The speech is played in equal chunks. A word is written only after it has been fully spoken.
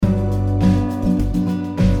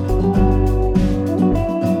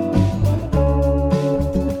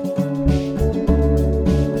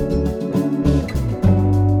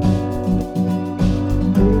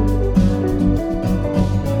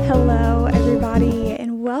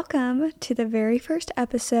welcome to the very first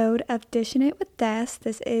episode of Dishin It with Des.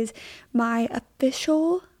 This is my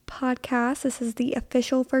official podcast. This is the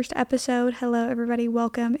official first episode. Hello everybody,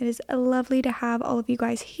 welcome. It is lovely to have all of you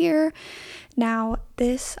guys here. Now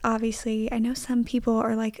this, obviously, I know some people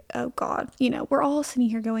are like, oh god, we're all sitting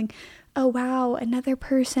here going, oh wow, another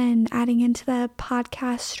person adding into the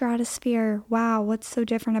podcast stratosphere. Wow, what's so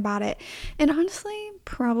different about it? And honestly,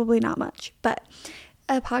 probably not much, but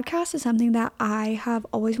a podcast is something that I have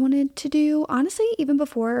always wanted to do. Honestly, even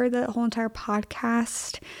before the whole entire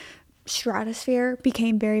podcast stratosphere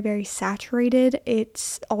became very, very saturated,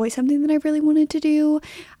 it's always something that I really wanted to do.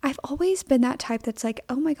 I've always been that type that's like,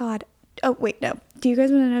 oh my god. Oh, wait, no. Do you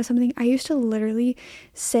guys want to know something? I used to literally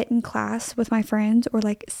sit in class with my friends or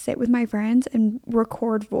sit with my friends and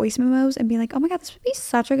record voice memos and be like, oh my god, this would be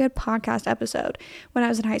such a good podcast episode when I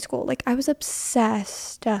was in high school. I was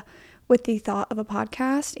obsessed with the thought of a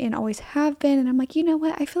podcast and always have been. And I'm like, you know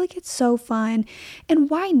what? I feel like it's so fun. And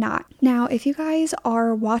why not? Now, if you guys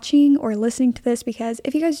are watching or listening to this, because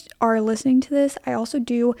if you guys are listening to this, I also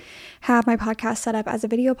do have my podcast set up as a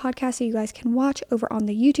video podcast so you guys can watch over on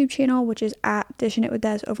the YouTube channel, which is at Dishin It with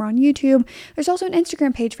Des over on YouTube. There's also an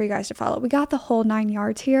Instagram page for you guys to follow. We got the whole 9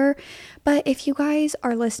 yards here. But if you guys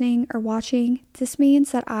are listening or watching, this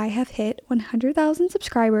means that I have hit 100,000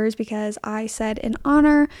 subscribers because I said in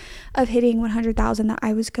honor of hitting 100,000 that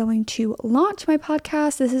I was going to launch my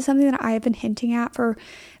podcast. This is something that I have been hinting at for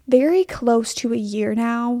very close to a year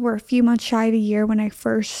now. We're a few months shy of a year when I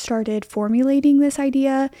first started formulating this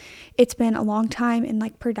idea. It's been a long time in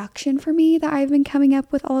production for me that I've been coming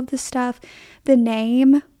up with all of this stuff. The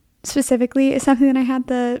name specifically is something that I had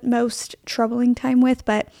the most troubling time with,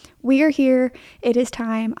 but we are here. It is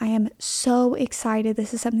time. I am so excited.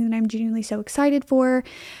 This is something that I'm genuinely so excited for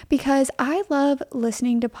because I love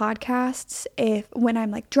listening to podcasts when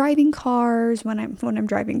I'm driving cars, when I'm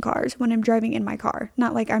driving in my car,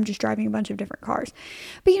 not I'm just driving a bunch of different cars,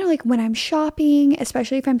 but when I'm shopping,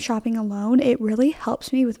 especially if I'm shopping alone, it really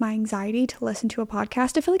helps me with my anxiety to listen to a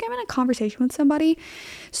podcast. I feel like I'm in a conversation with somebody.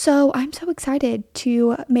 So I'm so excited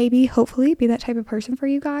to hopefully be that type of person for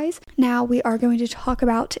you guys. Now we are going to talk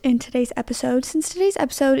about in today's episode, since today's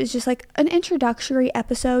episode is just an introductory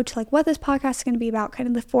episode to what this podcast is going to be about, kind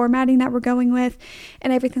of the formatting that we're going with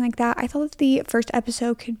and everything like that. I thought that the first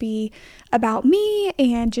episode could be about me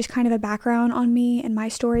and just kind of a background on me and my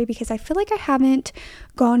story, because I feel like I haven't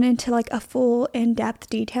gone into a full in-depth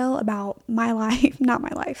detail about my life, not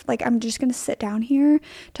my life. I'm just going to sit down here,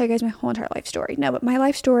 tell you guys my whole entire life story. No, but my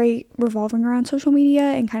life story revolving around social media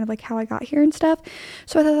and kind of how I got here and stuff.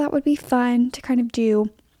 So I thought that would be fun to kind of do.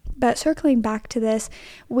 But circling back to this,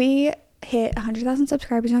 we hit 100,000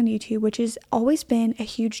 subscribers on YouTube, which has always been a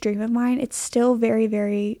huge dream of mine. It's still very,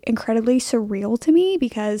 very incredibly surreal to me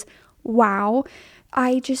because, wow,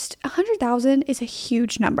 100,000 is a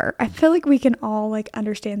huge number. I feel like we can all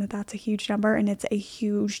understand that that's a huge number and it's a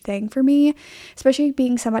huge thing for me, especially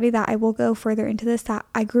being somebody that I will go further into this, that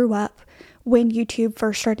I grew up when YouTube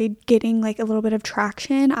first started getting a little bit of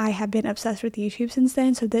traction. I have been obsessed with YouTube since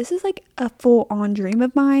then. So this is a full-on dream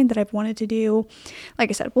of mine that I've wanted to do. Like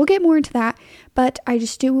I said, we'll get more into that, but I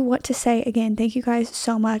just do want to say again, thank you guys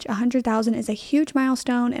so much. 100,000 is a huge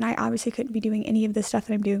milestone, and I obviously couldn't be doing any of this stuff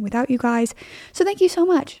that I'm doing without you guys. So thank you so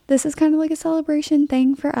much. This is kind of a celebration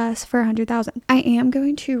thing for us for 100,000. I am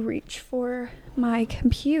going to reach for my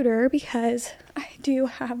computer because I do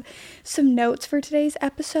have some notes for today's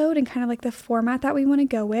episode and kind of the format that we want to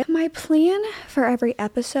go with. My plan for every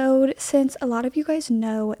episode, since a lot of you guys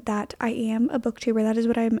know that I am a booktuber, that is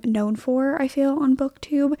what I'm known for, I feel, on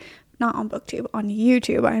booktube. Not on booktube, on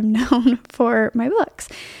YouTube, I'm known for my books.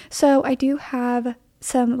 So I do have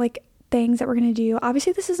some things that we're going to do.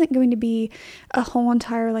 Obviously, this isn't going to be a whole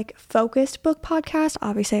entire focused book podcast.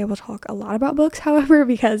 Obviously, I will talk a lot about books, however,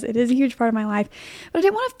 because it is a huge part of my life. But I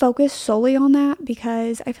didn't want to focus solely on that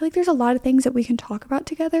because I feel like there's a lot of things that we can talk about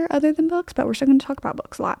together other than books, but we're still going to talk about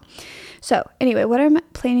books a lot. So anyway, what I'm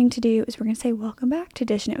planning to do is we're going to say welcome back to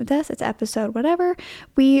Dishin It with Us. It's episode whatever.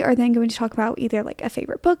 We are then going to talk about either a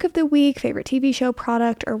favorite book of the week, favorite TV show,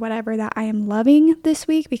 product, or whatever that I am loving this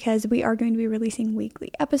week, because we are going to be releasing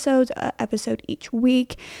weekly episodes, episode each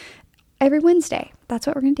week. Every Wednesday. That's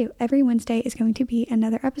what we're going to do. Every Wednesday is going to be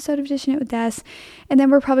another episode of Dishin It with Des. And then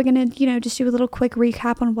we're probably going to, just do a little quick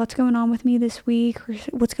recap on what's going on with me this week or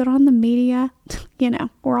what's going on in the media.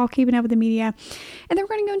 We're all keeping up with the media. And then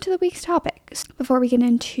we're going to go into the week's topics. Before we get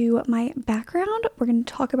into my background, we're going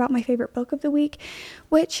to talk about my favorite book of the week,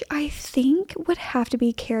 which I think would have to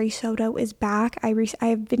be Carrie Soto is Back. I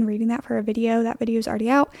have been reading that for a video. That video is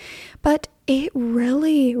already out. But it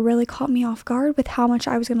really, really caught me off guard with how much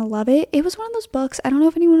I was going to love it. It was one of those books, I don't know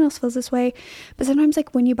if anyone else feels this way, but sometimes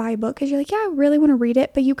like when you buy a book, because you're like, yeah, I really want to read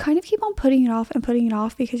it, but you kind of keep on putting it off and putting it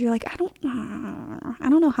off because you're like, I don't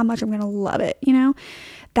know how much I'm going to love it, you know?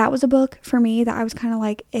 That was a book for me that I was kind of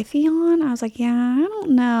like iffy on. I was like, yeah, I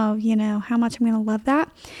don't know, you know, how much I'm going to love that.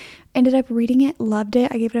 Ended up reading it, loved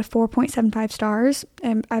it. I gave it a 4.75 stars,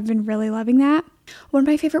 and I've been really loving that. One of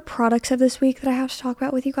my favorite products of this week that I have to talk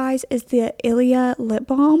about with you guys is the Ilia lip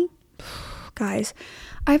balm. Guys,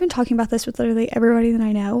 I've been talking about this with literally everybody that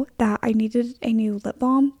I know, that I needed a new lip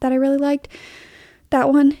balm that I really liked. That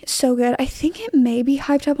one is so good. I think it may be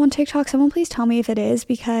hyped up on TikTok. Someone please tell me if it is,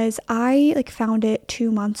 because I like found it 2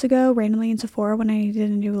 months ago randomly in Sephora when I needed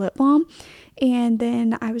a new lip balm. And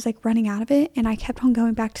then I was like running out of it, and I kept on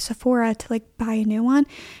going back to Sephora to like buy a new one.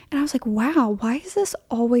 And I was like, wow, why is this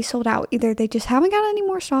always sold out? Either they just haven't got any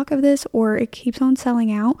more stock of this, or it keeps on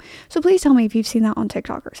selling out. So please tell me if you've seen that on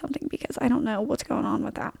TikTok or something, because I don't know what's going on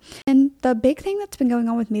with that. And the big thing that's been going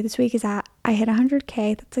on with me this week is that I hit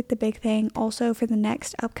 100K. That's like the big thing. Also for the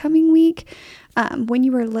next upcoming week, when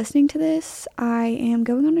you are listening to this, I am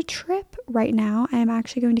going on a trip right now. I am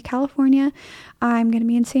actually going to California. I'm going to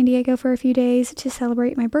be in San Diego for a few days to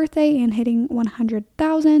celebrate my birthday and hitting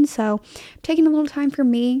 100,000. So I'm taking a little time for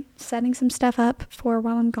me, setting some stuff up for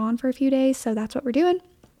while I'm gone for a few days. So that's what we're doing.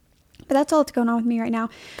 But that's all that's going on with me right now.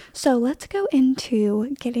 So let's go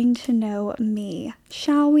into getting to know me,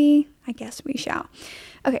 shall we? I guess we shall.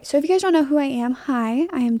 Okay, so if you guys don't know who I am, hi,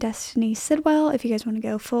 I am Destiny Sidwell. If you guys want to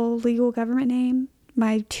go full legal government name,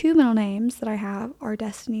 my 2 middle names that I have are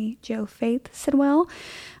Destiny Jo Faith Sidwell.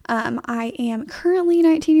 I am currently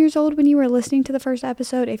 19 years old when you were listening to the first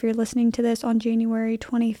episode, if you're listening to this on January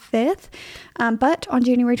 25th. But on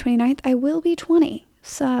January 29th, I will be 20.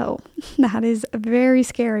 So that is very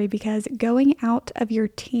scary, because going out of your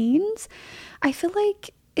teens, I feel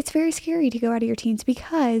like it's very scary to go out of your teens,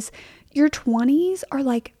 because your 20s are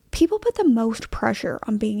like, people put the most pressure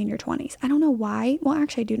on being in your 20s. I don't know why. Well,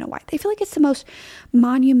 actually, I do know why. They feel like it's the most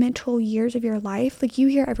monumental years of your life. Like, you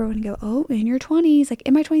hear everyone go, oh, in your 20s, like,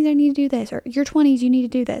 in my 20s, I need to do this, or your 20s, you need to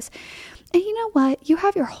do this. And you know what? You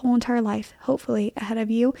have your whole entire life, hopefully, ahead of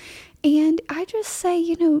you. And I just say,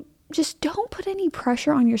 you know, just don't put any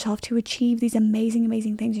pressure on yourself to achieve these amazing,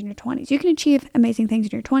 amazing things in your 20s. You can achieve amazing things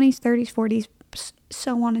in your 20s, 30s, 40s,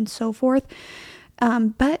 so on and so forth.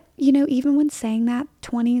 But, you know, even when saying that,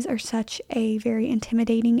 20s are such a very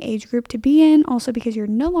intimidating age group to be in, also because you're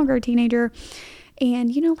no longer a teenager.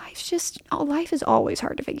 And, you know, life is always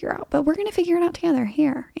hard to figure out, but we're going to figure it out together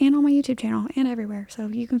here and on my YouTube channel and everywhere. So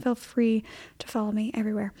you can feel free to follow me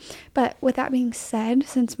everywhere. But with that being said,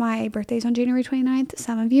 since my birthday is on January 29th,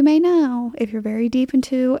 some of you may know, if you're very deep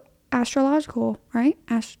into astrological, right?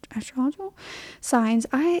 Astrological signs,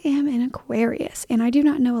 I am an Aquarius, and I do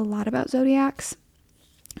not know a lot about zodiacs.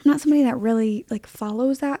 I'm not somebody that really like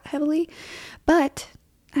follows that heavily, but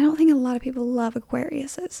I don't think a lot of people love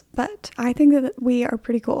Aquariuses, but I think that we are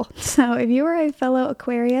pretty cool. So if you are a fellow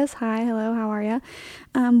Aquarius, hi, hello, how are you?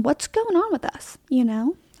 What's going on with us? You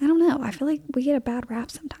know, I don't know. I feel like we get a bad rap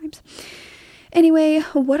sometimes. Anyway,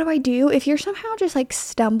 what do I do? If you're somehow just like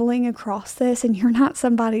stumbling across this and you're not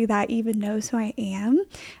somebody that even knows who I am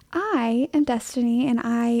Destiny, and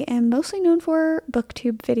I am mostly known for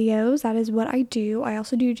booktube videos. That is what I do. I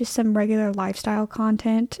also do just some regular lifestyle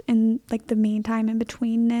content in like the meantime in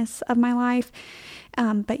betweenness of my life.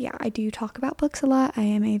 But yeah, I do talk about books a lot. I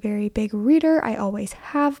am a very big reader. I always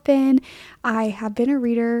have been. I have been a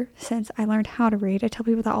reader since I learned how to read. I tell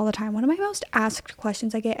people that all the time. One of my most asked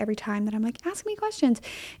questions I get every time that I'm like, ask me questions,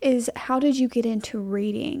 is how did you get into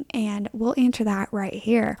reading? And we'll answer that right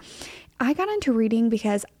here. I got into reading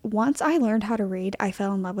because once I learned how to read, I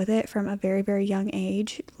fell in love with it from a very, very young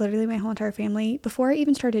age. Literally my whole entire family, before I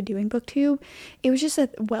even started doing booktube, it was just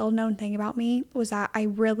a well-known thing about me was that I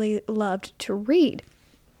really loved to read.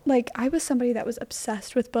 Like, I was somebody that was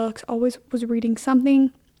obsessed with books, always was reading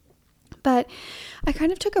something. But I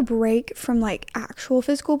kind of took a break from like actual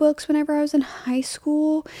physical books whenever I was in high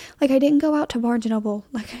school. Like, I didn't go out to Barnes & Noble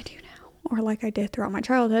like I do now, or like I did throughout my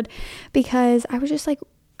childhood, because I was just like,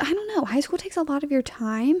 I don't know, high school takes a lot of your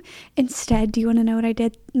time. Instead, do you want to know what I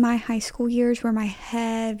did? My high school years were my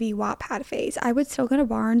heavy Wattpad phase. I would still go to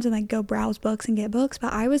Barnes and like go browse books and get books,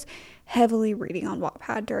 but I was heavily reading on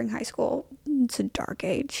Wattpad during high school. It's a dark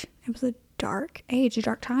age. It was a dark age, a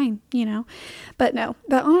dark time, you know. But on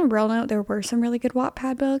a real note, there were some really good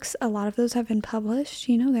Wattpad books. A lot of those have been published.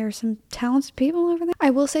 You know, there are some talented people over there. I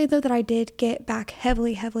will say though that I did get back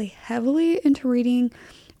heavily into reading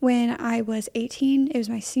when I was 18. It was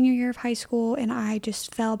my senior year of high school, and I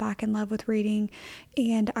just fell back in love with reading,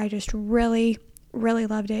 and I just really, really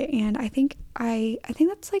loved it. And I think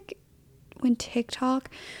that's like when TikTok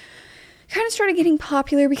kind of started getting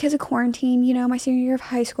popular because of quarantine. You know, my senior year of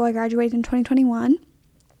high school, I graduated in 2021.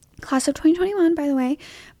 Class of 2021, by the way,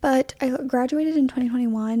 but I graduated in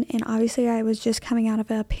 2021, and obviously I was just coming out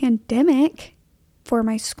of a pandemic for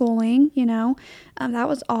my schooling, that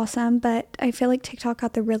was awesome, but I feel like TikTok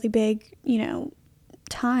got the really big, really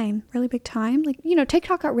big time,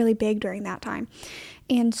 TikTok got really big during that time,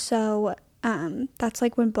 and so that's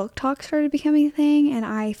like when Book Talk started becoming a thing, and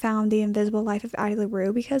I found The Invisible Life of Addie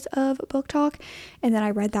LaRue because of Book Talk, and then I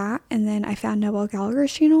read that, and then I found Noel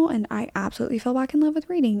Gallagher's channel, and I absolutely fell back in love with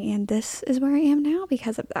reading, and this is where I am now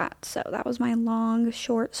because of that. So that was my long,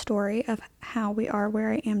 short story of how we are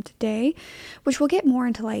where I am today, which we'll get more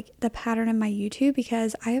into like the pattern in my YouTube,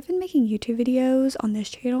 because I have been making YouTube videos on this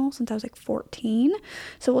channel since I was like 14,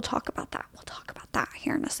 so we'll talk about that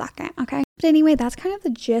here in a second, okay? But anyway, that's kind of the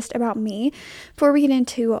gist about me. Before we get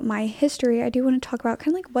into my history, I do want to talk about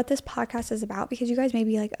kind of like what this podcast is about, because you guys may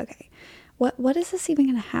be like, okay, what is this even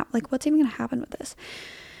going to happen? Like, what's even going to happen with this?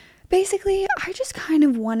 Basically, I just kind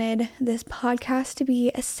of wanted this podcast to be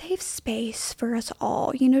a safe space for us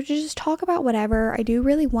all, to just talk about whatever. I do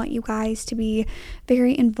really want you guys to be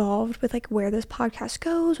very involved with like where this podcast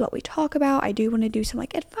goes, what we talk about. I do want to do some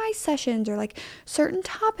like advice sessions or like certain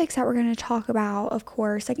topics that we're going to talk about, of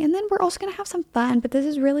course, and then we're also going to have some fun, but this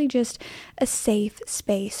is really just a safe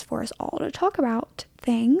space for us all to talk about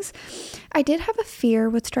things. I did have a fear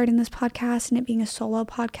with starting this podcast and it being a solo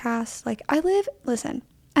podcast.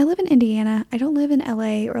 I live in Indiana. I don't live in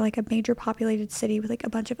LA or like a major populated city with like a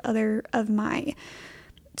bunch of other of my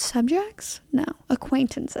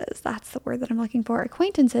acquaintances. That's the word that I'm looking for.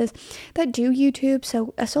 Acquaintances that do YouTube.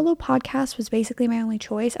 So a solo podcast was basically my only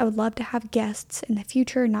choice. I would love to have guests in the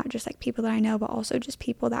future, not just like people that I know, but also just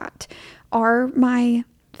people that are my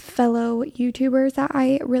fellow YouTubers that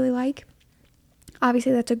I really like.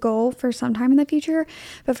 Obviously, that's a goal for some time in the future,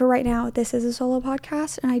 but for right now, this is a solo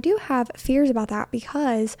podcast, and I do have fears about that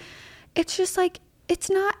because it's just like, it's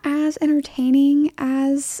not as entertaining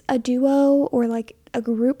as a duo or like a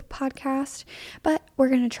group podcast, but we're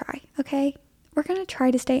going to try, okay? We're going to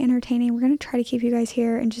try to stay entertaining. We're going to try to keep you guys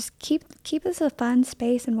here and just keep this a fun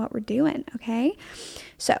space in what we're doing, okay?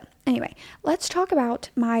 So, anyway, let's talk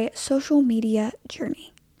about my social media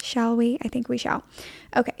journey, shall we? I think we shall.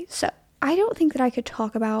 Okay, so I don't think that I could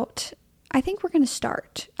talk about, I think we're going to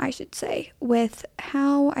start, I should say, with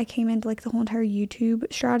how I came into like the whole entire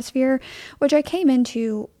YouTube stratosphere, which I came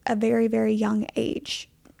into a very, very young age,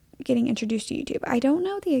 getting introduced to YouTube. I don't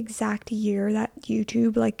know the exact year that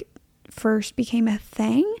YouTube like first became a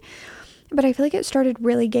thing, but I feel like it started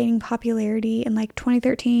really gaining popularity in like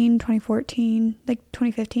 2013, 2014, like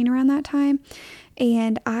 2015, around that time.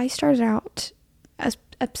 And I started out as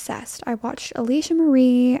obsessed. I watched Alicia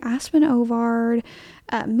Marie, Aspen Ovard,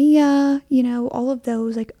 Mia, all of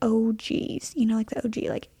those like OGs, like the OG,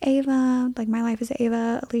 like Ava, like My Life is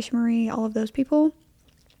Ava, Alicia Marie, all of those people.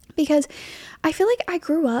 Because I feel like I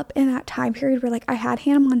grew up in that time period where like I had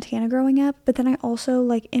Hannah Montana growing up, but then I also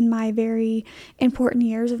like in my very important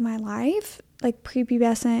years of my life, like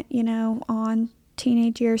prepubescent, on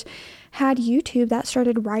teenage years, had YouTube that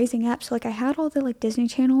started rising up. So like I had all the like Disney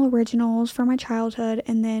Channel originals from my childhood,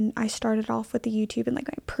 and then I started off with the YouTube in like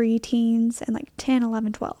my pre-teens and like 10,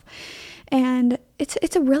 11, 12. And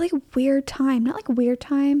it's a really weird time, not like a weird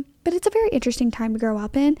time, but it's a very interesting time to grow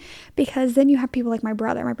up in, because then you have people like my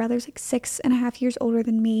brother. My brother's like 6.5 years older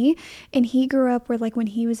than me, and he grew up where like when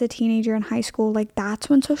he was a teenager in high school, like that's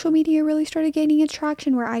when social media really started gaining its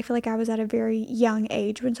traction, where I feel like I was at a very young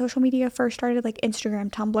age when social media first started, like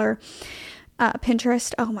Instagram, Tumblr,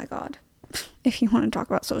 Pinterest. Oh my God. If you want to talk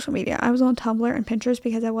about social media, I was on Tumblr and Pinterest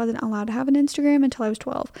because I wasn't allowed to have an Instagram until I was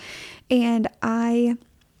 12. And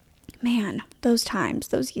man, those times,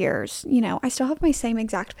 those years, I still have my same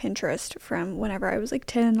exact Pinterest from whenever I was like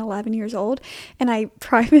 10 and 11 years old, and I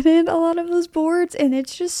privated a lot of those boards, and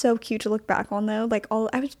it's just so cute to look back on though. Like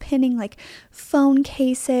I was pinning like phone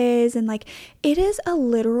cases, and like it is a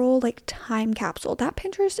literal like time capsule. That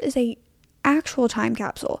Pinterest is a actual time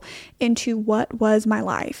capsule into what was my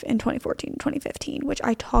life in 2014, 2015, which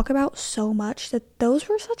I talk about so much, that those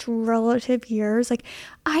were such relative years. Like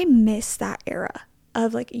I miss that era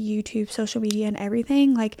of like YouTube, social media, and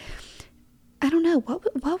everything. Like I don't know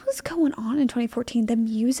what was going on in 2014. The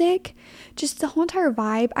music, just the whole entire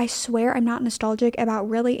vibe. I swear I'm not nostalgic about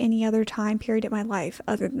really any other time period in my life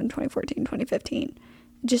other than 2014, 2015.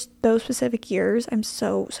 Just those specific years. I'm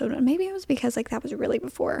so maybe it was because like that was really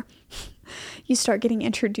before you start getting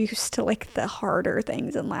introduced to like the harder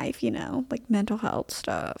things in life, like mental health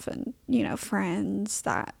stuff and, friends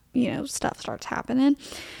that, stuff starts happening.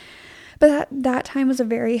 But that time was a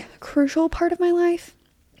very crucial part of my life.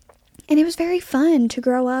 And it was very fun to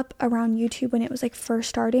grow up around YouTube when it was like first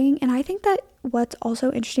starting. And I think that what's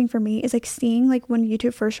also interesting for me is like seeing like when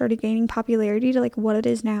YouTube first started gaining popularity to like what it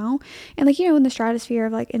is now. And like, in the stratosphere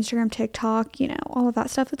of like Instagram, TikTok, all of that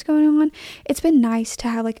stuff that's going on. It's been nice to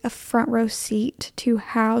have like a front row seat to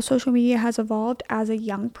how social media has evolved as a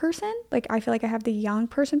young person. Like I feel like I have the young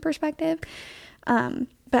person perspective.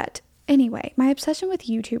 But anyway, my obsession with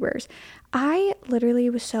YouTubers, I literally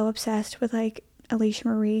was so obsessed with like Alicia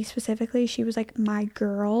Marie specifically. She was like my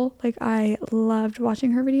girl. Like I loved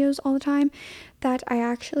watching her videos all the time, that I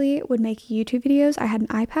actually would make YouTube videos. I had an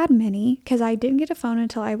iPad mini because I didn't get a phone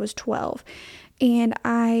until I was 12, and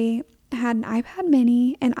I had an iPad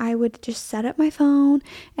mini, and I would just set up my phone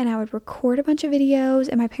and I would record a bunch of videos.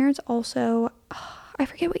 And my parents also, I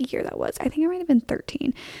forget what year that was. I think I might have been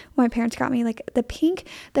 13 when my parents got me like the pink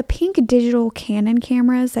digital Canon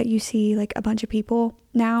cameras that you see like a bunch of people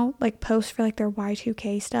now like post for like their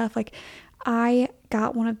Y2K stuff. Like I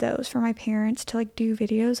got one of those for my parents to like do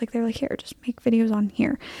videos. Like they're like, here, just make videos on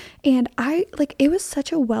here. And it was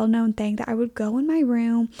such a well-known thing that I would go in my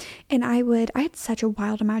room and I had such a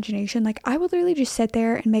wild imagination. Like I would literally just sit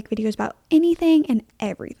there and make videos about anything and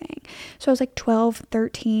everything. So I was like 12,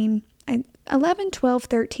 13, 11, 12,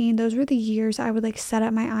 13, those were the years I would like set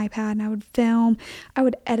up my iPad and I would film, I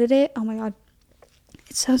would edit it. Oh my God,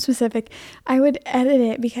 it's so specific. I would edit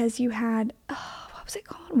it because you had, what was it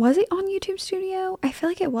called? Was it on YouTube Studio? I feel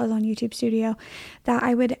like it was on YouTube Studio, that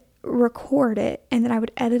I would record it and then I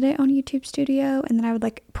would edit it on YouTube Studio and then I would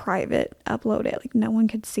like private upload it, like no one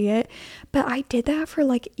could see it. But I did that for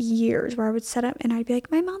like years, where I would set up and I'd be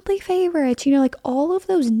like my monthly favorites, like all of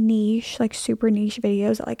those niche, like super niche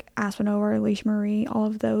videos that like Aspinova, Alicia Marie, all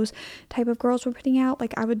of those type of girls were putting out.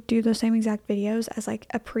 Like I would do those same exact videos as like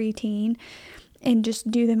a preteen and just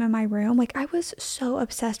do them in my room. Like I was so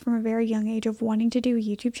obsessed from a very young age of wanting to do a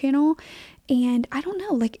YouTube channel. And I don't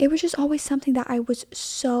know, like it was just always something that I was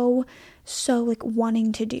so like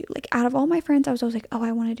wanting to do. Like out of all my friends, I was always like, oh,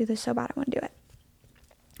 I want to do this so bad, I want to do it.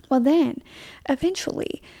 Well, then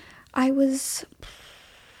eventually I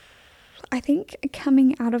think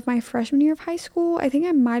coming out of my freshman year of high school, I think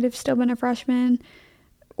I might have still been a freshman,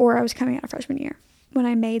 or I was coming out of freshman year when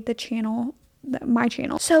I made my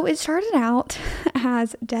channel. So it started out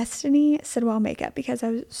as Destiny Sidwell Makeup because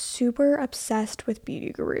I was super obsessed with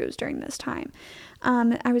beauty gurus during this time.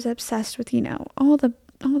 I was obsessed with, all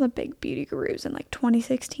the big beauty gurus in like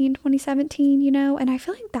 2016, 2017, and I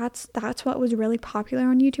feel like that's what was really popular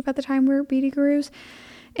on YouTube at the time, were beauty gurus.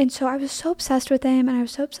 And so I was so obsessed with them, and I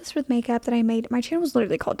was so obsessed with makeup that I made, my channel was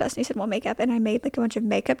literally called Destiny Sidwell Makeup, and I made like a bunch of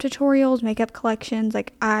makeup tutorials, makeup collections.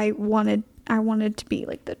 Like I wanted to be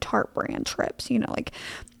like the Tarte brand trips, like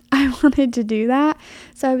I wanted to do that.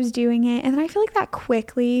 So I was doing it, and then I feel like that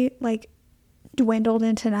quickly like dwindled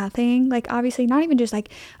into nothing. Like obviously not even just like,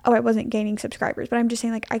 oh, I wasn't gaining subscribers, but I'm just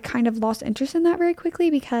saying like I kind of lost interest in that very quickly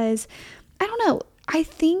because I don't know, I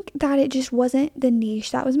think that it just wasn't the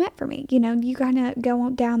niche that was meant for me. You kind of go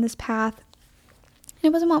down this path and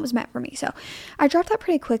it wasn't what was meant for me. So I dropped that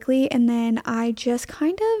pretty quickly, and then I just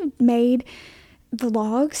kind of made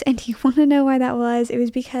vlogs. And do you want to know why that was? It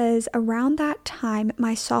was because around that time,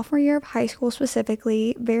 my sophomore year of high school,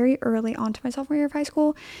 specifically very early on to my sophomore year of high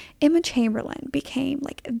school, Emma Chamberlain became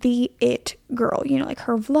like the it girl. Like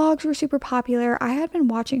her vlogs were super popular. I had been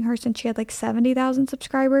watching her since she had like 70,000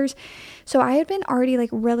 subscribers. So I had been already like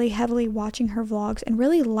really heavily watching her vlogs and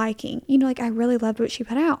really liking, like I really loved what she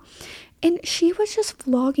put out. And she was just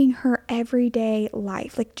vlogging her everyday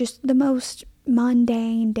life, like just the most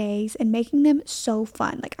mundane days, and making them so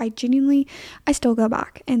fun. Like I still go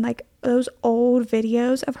back and like those old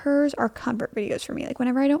videos of hers are comfort videos for me. Like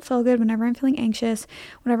whenever I don't feel good, whenever I'm feeling anxious,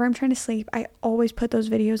 whenever I'm trying to sleep, I always put those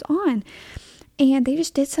videos on. And they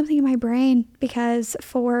just did something in my brain, because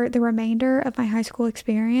for the remainder of my high school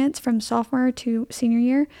experience from sophomore to senior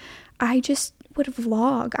year, I just would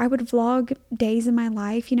vlog. I would vlog days in my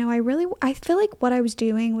life. I feel like what I was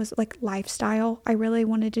doing was like lifestyle. I really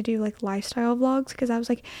wanted to do like lifestyle vlogs, because I was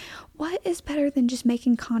like, what is better than just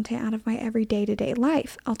making content out of my every day-to-day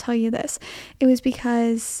life? I'll tell you this. It was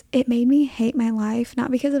because it made me hate my life, not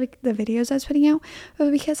because of the videos I was putting out, but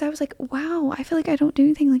because I was like, wow, I feel like I don't do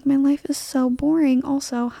anything. Like my life is so boring.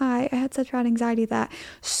 Also, I had such bad anxiety that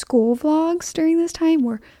school vlogs during this time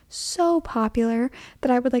were so popular that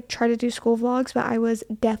I would like try to do school vlogs, but I was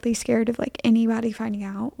deathly scared of like anybody finding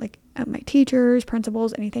out, like my teachers,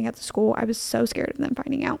 principals, anything at the school. I was so scared of them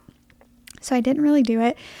finding out. So I didn't really do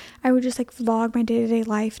it. I would just like vlog my day-to-day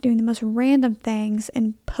life doing the most random things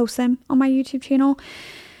and post them on my YouTube channel.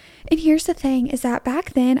 And here's the thing is that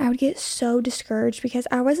back then I would get so discouraged because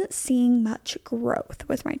I wasn't seeing much growth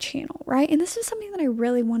with my channel, right? And this is something that I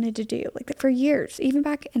really wanted to do. Like for years, even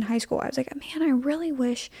back in high school, I was like, man, I really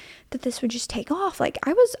wish that this would just take off. Like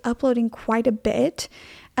I was uploading quite a bit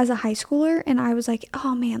as a high schooler, and I was like,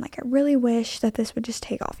 oh man, like I really wish that this would just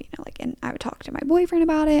take off, like, and I would talk to my boyfriend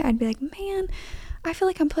about it. I'd be like, man, I feel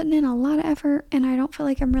like I'm putting in a lot of effort and I don't feel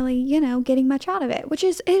like I'm really, getting much out of it,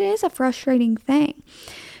 it is a frustrating thing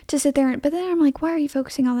to sit there. But then I'm like, why are you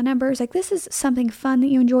focusing on the numbers? Like, this is something fun that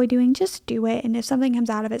you enjoy doing. Just do it. And if something comes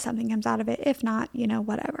out of it, something comes out of it. If not,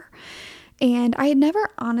 whatever. And I had never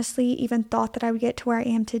honestly even thought that I would get to where I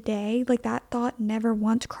am today. Like that thought never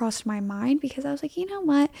once crossed my mind because I was like, you know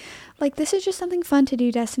what? Like, this is just something fun to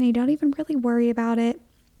do, Destiny. Don't even really worry about it.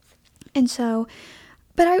 And so,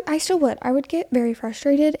 but I still would. I would get very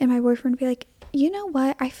frustrated and my boyfriend would be like, you know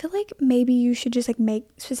what? I feel like maybe you should just like make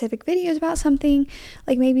specific videos about something.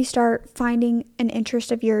 Like maybe start finding an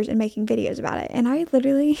interest of yours and making videos about it. And I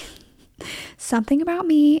literally... something about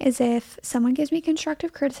me is if someone gives me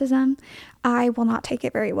constructive criticism, I will not take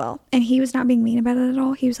it very well. And he was not being mean about it at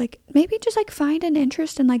all. He was like, maybe just like find an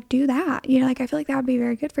interest and like do that. Like I feel like that would be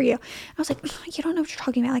very good for you. I was like, you don't know what you're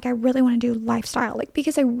talking about. Like I really want to do lifestyle, like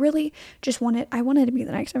because I really just wanted to be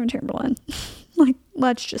the next Emma Chamberlain. Like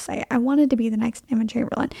let's just say I wanted to be the next Emma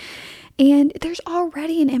Chamberlain. And there's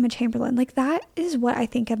already an Emma Chamberlain. Like that is what I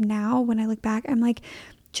think of now when I look back. I'm like,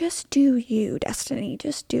 just do you, Destiny.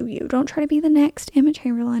 Just do you. Don't try to be the next Emma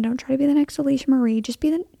Chamberlain. Don't try to be the next Alicia Marie. Just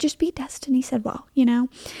be Destiny Sidwell,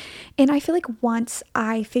 And I feel like once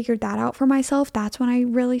I figured that out for myself, that's when I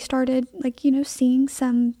really started like, seeing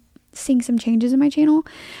some changes in my channel.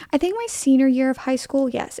 I think my senior year of high school,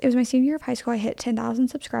 yes, it was my senior year of high school, I hit 10,000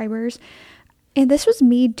 subscribers. And this was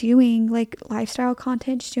me doing like lifestyle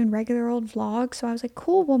content, just doing regular old vlogs. So I was like,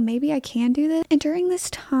 cool, well, maybe I can do this. And during this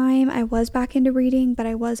time, I was back into reading, but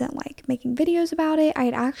I wasn't like making videos about it. I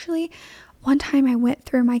had actually, one time I went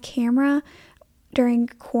through my camera during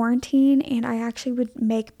quarantine and I actually would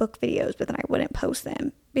make book videos, but then I wouldn't post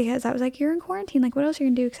them because I was like, you're in quarantine. Like what else are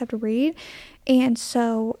you gonna do except to read? And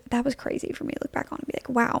so that was crazy for me to look back on and be like,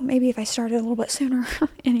 wow, maybe if I started a little bit sooner.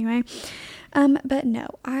 Anyway, but no,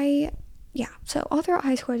 so all throughout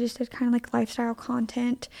high school, I just did kind of like lifestyle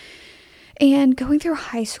content, and going through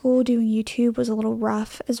high school doing YouTube was a little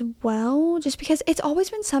rough as well, just because it's always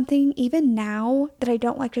been something, even now, that I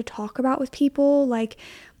don't like to talk about with people. Like,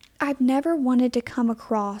 I've never wanted to come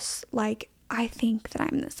across like, I think that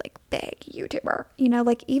I'm this like big YouTuber,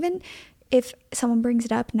 like even if someone brings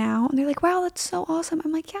it up now and they're like, wow, that's so awesome.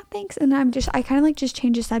 I'm like, yeah, thanks. And I kind of like just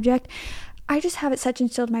change the subject. I just have it such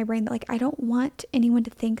instilled in my brain that like I don't want anyone to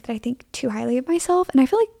think that I think too highly of myself. And I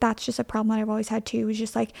feel like that's just a problem that I've always had too, is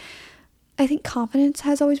just like I think confidence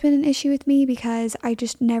has always been an issue with me because I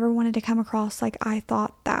just never wanted to come across like I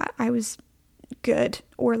thought that I was good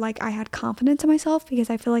or like I had confidence in myself, because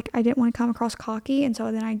I feel like I didn't want to come across cocky, and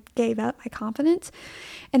so then I gave up my confidence.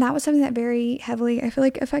 And that was something that very heavily I feel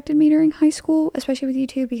like affected me during high school, especially with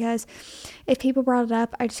YouTube, because if people brought it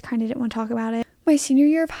up, I just kind of didn't want to talk about it. My senior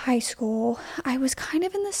year of high school, I was kind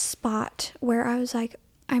of in this spot where I was like,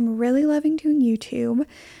 I'm really loving doing YouTube,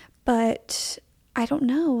 but I don't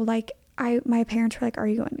know, like my parents were like, are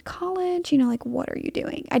you going to college? Like, what are you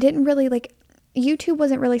doing? I didn't really like, YouTube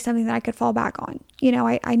wasn't really something that I could fall back on.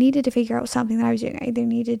 I needed to figure out something that I was doing. I either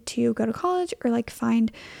needed to go to college or like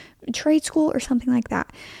find trade school or something like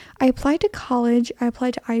that. I applied to college. I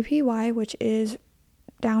applied to IPY, which is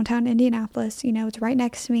downtown Indianapolis. It's right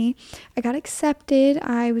next to me. I got accepted.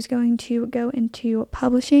 I was going to go into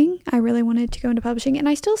publishing. I really wanted to go into publishing. And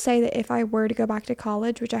I still say that if I were to go back to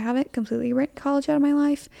college, which I haven't completely written college out of my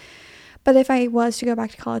life, but if I was to go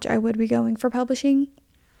back to college, I would be going for publishing.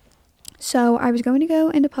 So I was going to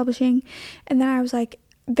go into publishing, and then I was like,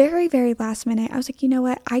 very, very last minute, I was like, you know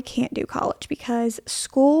what? I can't do college because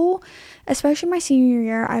school, especially my senior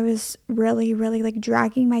year, I was really, really like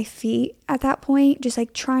dragging my feet at that point, just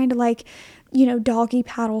like trying to like, doggy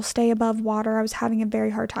paddle, stay above water. I was having a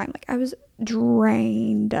very hard time. Like I was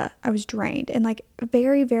drained and like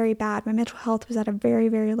very, very bad. My mental health was at a very,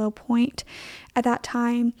 very low point at that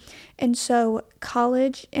time. And so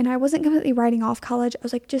college, and I wasn't completely writing off college. I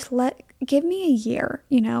was like, give me a year,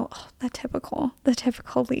 the typical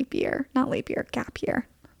gap year.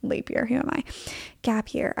 leap year, who am I?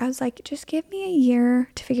 Gap year. I was like, just give me a year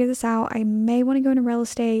to figure this out. I may want to go into real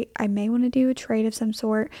estate. I may want to do a trade of some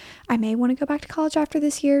sort. I may want to go back to college after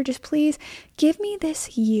this year. Just please give me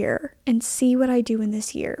this year and see what I do in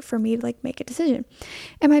this year for me to like make a decision.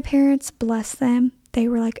 And my parents, bless them, they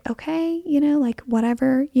were like, okay, like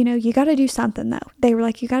whatever, you got to do something though. They were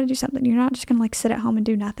like, you got to do something. You're not just going to like sit at home and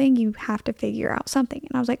do nothing. You have to figure out something.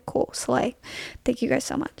 And I was like, cool, slay. Thank you guys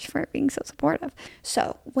so much for being so supportive.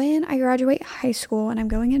 So when I graduate high school and I'm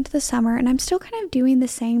going into the summer and I'm still kind of doing the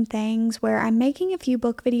same things where I'm making a few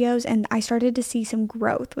book videos, and I started to see some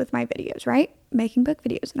growth with my videos, right? Making book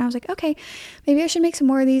videos. And I was like, okay, maybe I should make some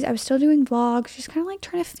more of these. I was still doing vlogs, just kind of like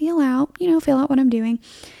trying to feel out what I'm doing.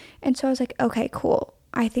 And so I was like, okay, cool.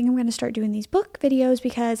 I think I'm going to start doing these book videos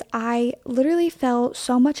because I literally fell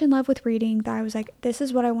so much in love with reading that I was like, this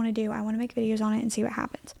is what I want to do. I want to make videos on it and see what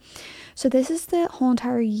happens. So this is the whole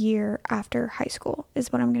entire year after high school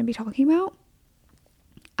is what I'm going to be talking about.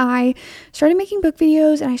 I started making book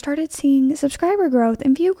videos and I started seeing subscriber growth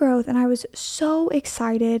and view growth. And I was so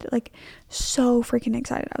excited, like so freaking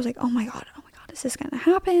excited. I was like, oh my God, is this going to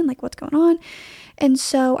happen? Like, what's going on? And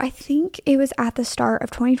so I think it was at the start of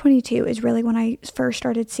 2022 is really when I first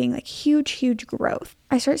started seeing like huge growth.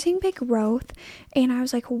 I started seeing big growth and I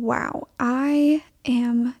was like, wow, I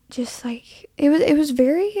am just like, it was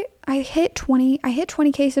very, I hit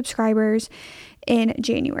 20K subscribers in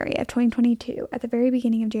January of 2022 at the very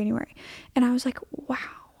beginning of January. And I was like, wow,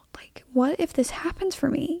 like what if this happens for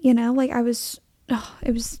me? Like I was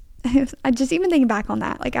I just even thinking back on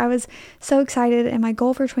that, like I was so excited, and my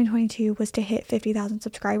goal for 2022 was to hit 50,000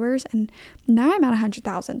 subscribers, and now I'm at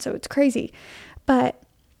 100,000, so it's crazy. But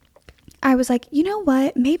I was like, you know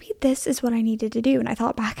what, maybe this is what I needed to do. And I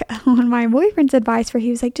thought back on my boyfriend's advice where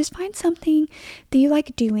he was like, just find something that you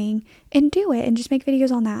like doing and do it and just make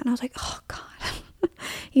videos on that. And I was like, oh God,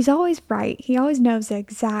 he's always right. He always knows the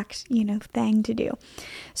exact, thing to do.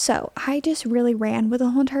 So I just really ran with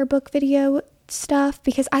the whole entire book video stuff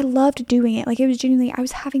because I loved doing it. Like it was genuinely, I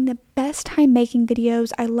was having the best time making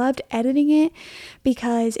videos. I loved editing it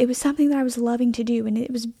because it was something that I was loving to do,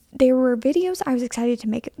 and there were videos I was excited to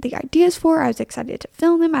make the ideas for. I was excited to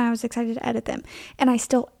film them and I was excited to edit them, and I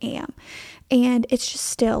still am. And it's just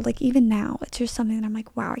still like, even now, it's just something that I'm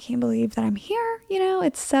like, wow, I can't believe that I'm here.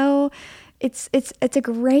 It's a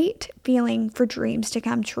great feeling for dreams to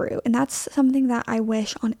come true. And that's something that I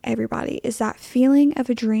wish on everybody, is that feeling of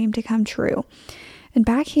a dream to come true. And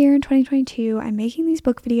back here in 2022, I'm making these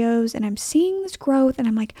book videos and I'm seeing this growth, and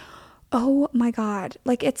I'm like, oh my God,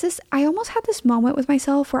 like I almost had this moment with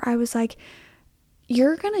myself where I was like,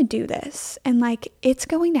 you're going to do this and like, it's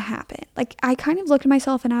going to happen. Like I kind of looked at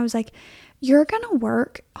myself and I was like, you're going to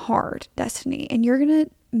work hard, Destiny, and you're going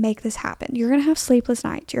to make this happen. You're going to have sleepless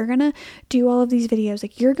nights. You're going to do all of these videos.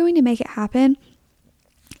 Like you're going to make it happen.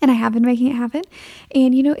 And I have been making it happen.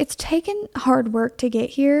 And it's taken hard work to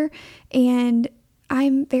get here. And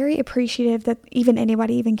I'm very appreciative that even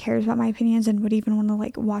anybody even cares about my opinions and would even want to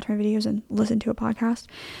like watch my videos and listen to a podcast.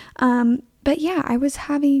 But yeah, I was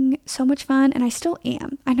having so much fun, and I still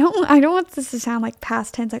am. I don't want this to sound like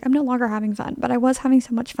past tense, like I'm no longer having fun, but I was having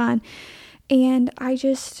so much fun. And I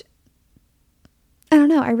don't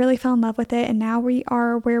know, I really fell in love with it, and now we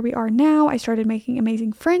are where we are now. I started making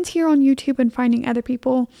amazing friends here on YouTube and finding other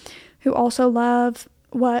people who also love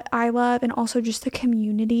what I love, and also just the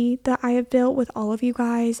community that I have built with all of you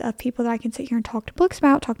guys, of people that I can sit here and talk to books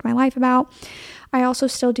about, talk to my life about. I also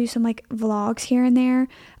still do some like vlogs here and there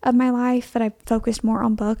of my life that I've focused more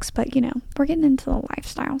on books, but we're getting into the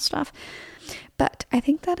lifestyle stuff. But I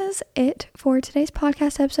think that is it for today's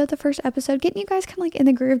podcast episode, the first episode, getting you guys kind of like in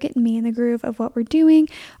the groove, getting me in the groove of what we're doing.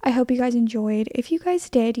 I hope you guys enjoyed. If you guys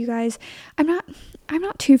did, I'm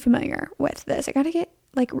not too familiar with this. I gotta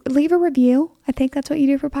leave a review. I think that's what you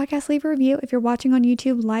do for podcasts. Leave a review. If you're watching on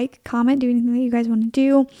YouTube, like, comment, do anything that you guys want to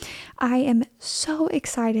do. I am so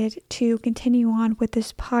excited to continue on with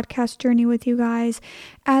this podcast journey with you guys.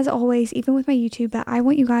 As always, even with my YouTube, that I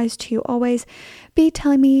want you guys to always be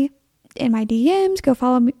telling me in my DMs. Go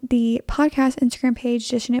follow the podcast Instagram page,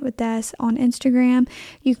 Dishin It with Des, on Instagram.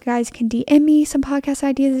 You guys can DM me some podcast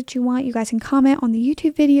ideas that you want. You guys can comment on the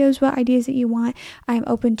YouTube videos what ideas that you want. I am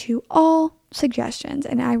open to all suggestions,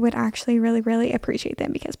 and I would actually really, really appreciate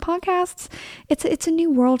them, because podcasts, it's a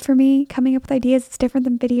new world for me. Coming up with ideas, it's different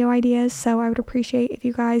than video ideas, so I would appreciate if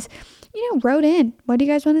you guys wrote in, what do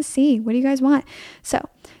you guys want to see, what do you guys want? So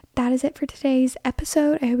that is it for today's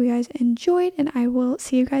episode. I hope you guys enjoyed, and I will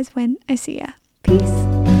see you guys when I see ya. Peace.